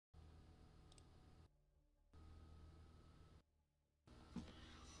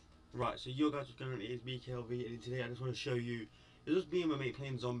Right, so yo guys, what's going on? It's BKLV, and today I just want to show you. It was just me and my mate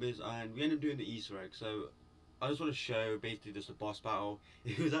playing zombies, and we ended up doing the Easter egg. So I just want to show basically just a boss battle.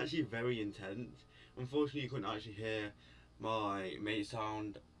 It was actually very intense. Unfortunately, you couldn't actually hear my mate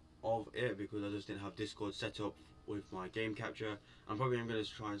sound of it because I just didn't have Discord set up with my game capture. I'm probably going to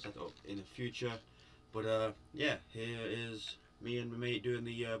try and set it up in the future. But yeah, here is me and my mate doing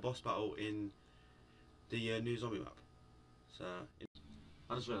the boss battle in the new zombie map. So.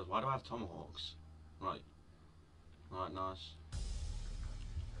 I just realised, why do I have tomahawks? Right. Right, nice.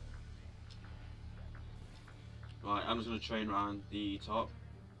 Right, I'm just going to train around the top.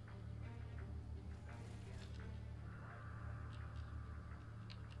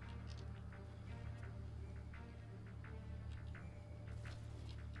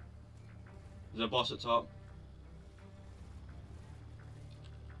 There's a boss at top.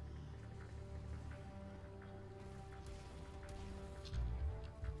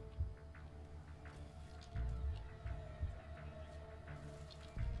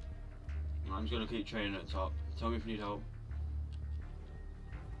 I'm just going to keep training at the top. Tell me if you need help.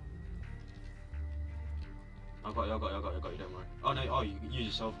 I've got you, I've got you, don't worry. Oh no, oh, you can use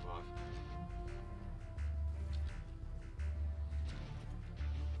your self-revive.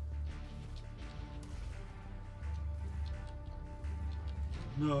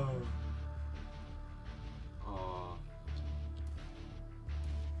 No. Oh.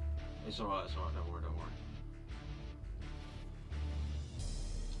 It's alright, don't worry, don't worry.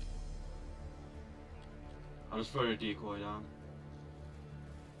 I'll just throw a decoy down.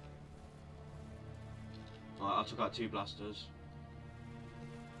 Right, I took out 2 blasters.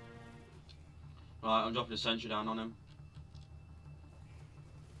 Right, I'm dropping a sentry down on him.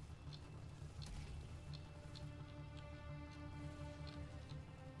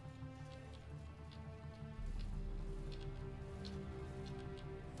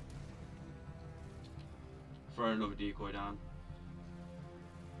 Throw another decoy down.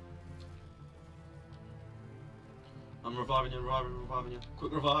 I'm reviving you, reviving you.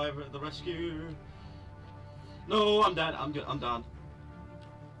 Quick revive at the rescue. No, I'm dead. I'm down.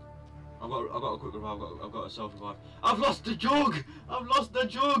 I've got a quick revive. I've got a self revive. I've lost the jug. I've lost the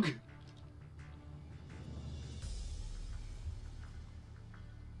jug.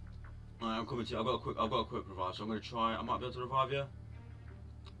 Alright, I'm coming to you. I've got a quick revive. So I'm gonna try. I might be able to revive you.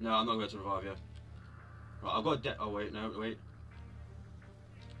 No, I'm not going to revive you. Right, I've got oh wait, no, wait.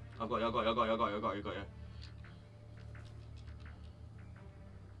 I've got you.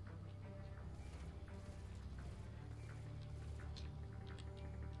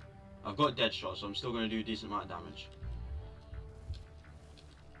 I've got dead shot, so I'm still going to do a decent amount of damage.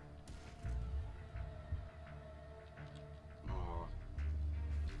 Oh.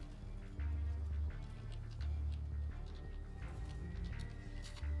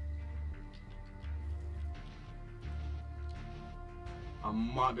 I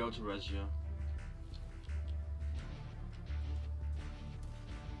might be able to res you.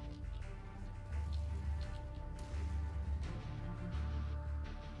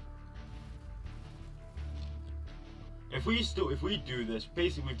 If we do this,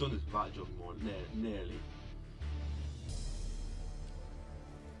 basically we've done this without jumping more, nearly.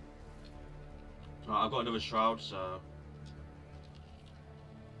 Right, I've got another shroud, so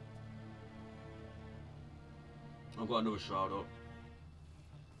I've got another shroud up.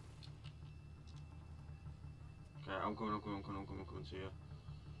 Okay, I'm coming to you.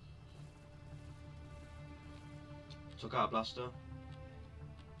 Took out a blaster.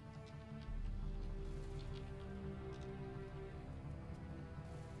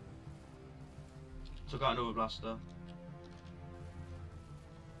 Took out another blaster.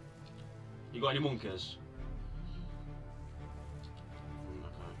 You got any monkeys?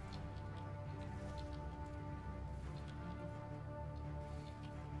 Okay.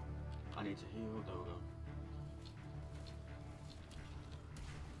 I need to heal. There we go.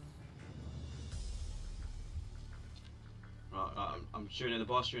 Right, I'm shooting at the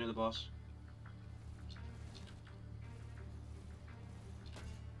boss.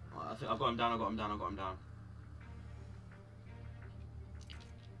 I think I've got him down.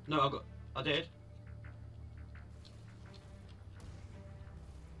 No, I did.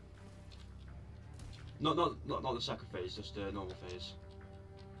 Not the second phase, just the normal phase.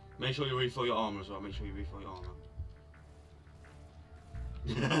 Make sure you refill your armor as well.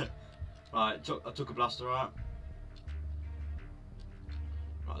 Right, I took a blaster out.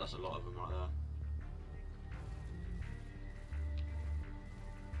 Right, that's a lot of them right there.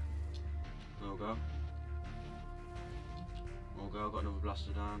 There we go. I've got another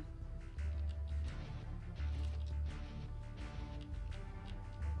blaster down.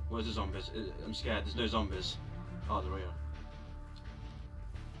 Where's the zombies? I'm scared. There's no zombies. Oh, they're here.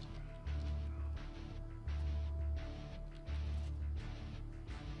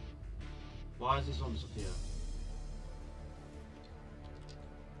 Why is this zombies up here?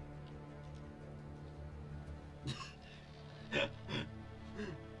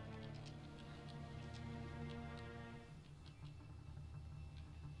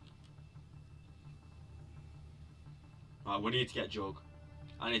 Right, we need to get Jug.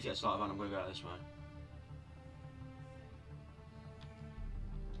 I need to get started and I'm going to go this way.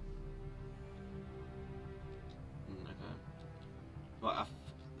 Okay. Right,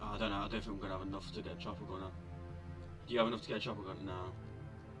 I don't know, I don't think I'm going to have enough to get a chopper gun on. Do you have enough to get a chopper gun? No.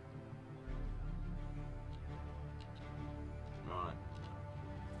 Right.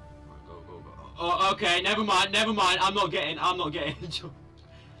 Right, go, go, go. Oh, okay, never mind, I'm not getting I'm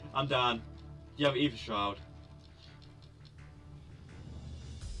done. Do you have Ether Shroud?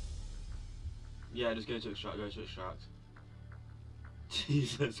 Yeah, just go to extract,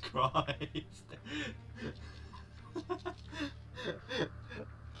 Jesus Christ.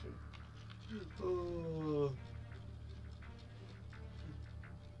 Oh.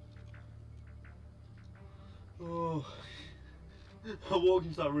 Oh. I walked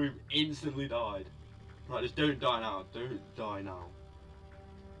into that room, instantly died. Right, just don't die now, don't die now.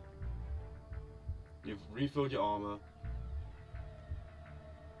 You've refilled your armor.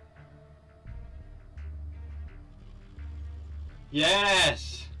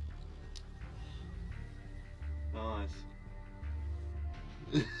 Yes! Nice.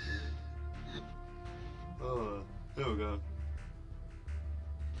 Oh, there we go.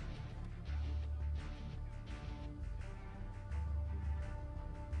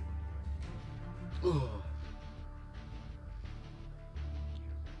 Oh.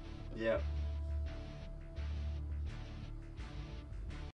 Yep.